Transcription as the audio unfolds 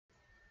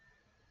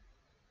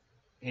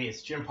Hey,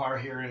 it's Jim Paar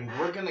here, and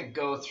we're going to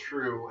go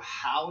through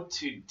how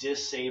to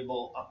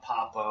disable a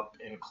pop-up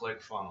in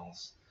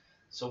Clickfunnels.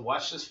 So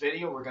watch this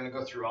video. We're going to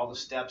go through all the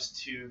steps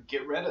to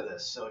get rid of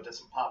this so it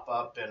doesn't pop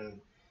up and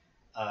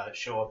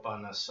show up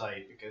on the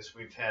site, because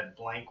we've had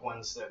blank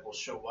ones that will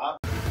show up.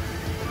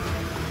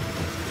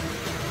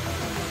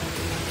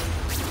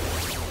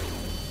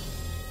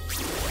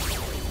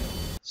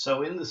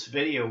 So in this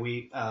video,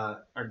 we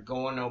are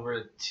going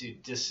over to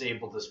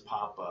disable this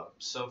pop-up.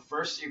 So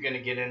first you're going to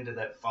get into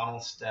that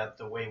funnel step.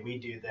 The way we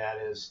do that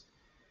is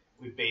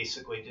we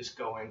basically just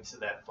go into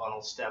that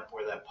funnel step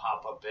where that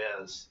pop-up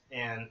is.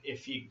 And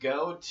if you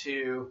go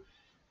to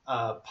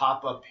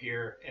pop-up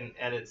here and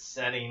edit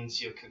settings,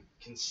 you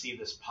can see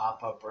this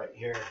pop-up right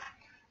here.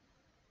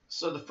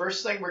 So the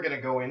first thing we're going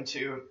to go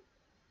into,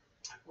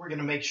 we're going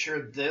to make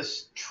sure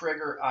this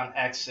trigger on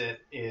exit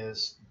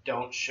is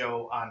don't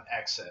show on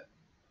exit.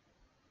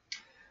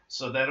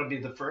 So that'll be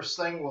the first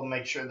thing. We'll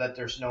make sure that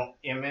there's no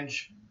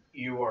image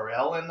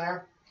URL in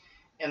there.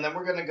 And then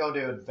we're going to go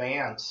to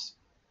advanced,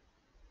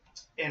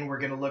 and we're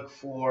going to look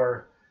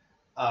for,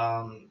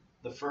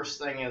 the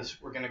first thing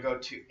is we're going to go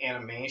to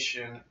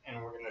animation,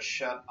 and we're going to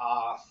shut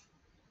off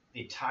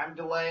the time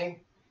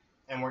delay,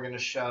 and we're going to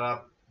shut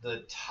up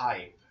the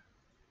type.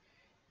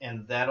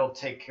 And that'll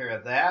take care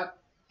of that.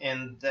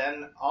 And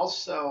then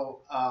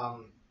also,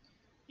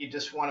 you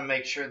just want to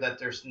make sure that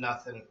there's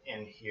nothing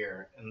in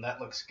here, and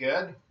that looks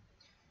good.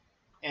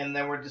 And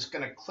then we're just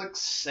going to click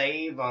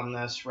save on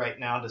this right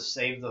now to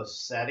save those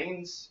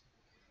settings.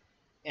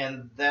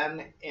 And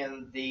then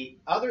in the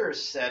other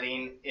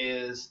setting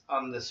is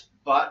on this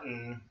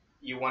button,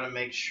 you want to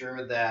make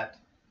sure that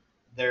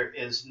there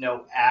is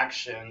no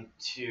action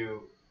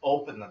to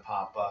open the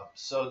pop-up.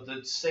 So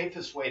the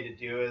safest way to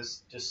do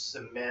is just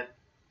submit,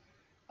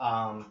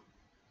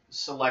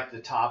 select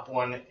the top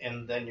one,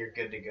 and then you're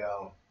good to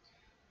go.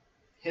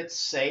 Hit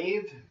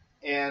save,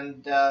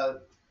 and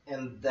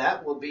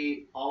that will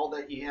be all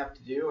that you have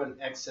to do, and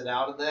exit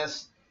out of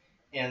this,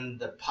 and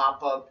the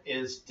pop-up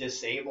is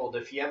disabled.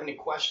 If you have any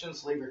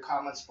questions, leave your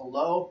comments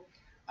below.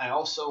 I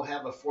also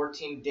have a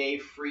 14-day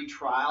free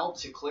trial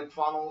to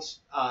ClickFunnels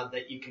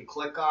that you can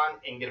click on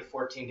and get a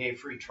 14-day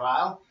free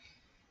trial.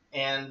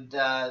 And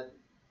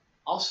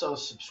also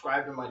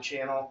subscribe to my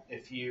channel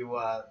if you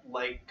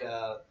like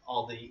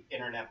all the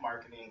internet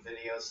marketing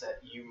videos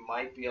that you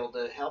might be able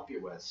to help you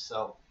with.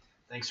 So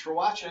thanks for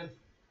watching.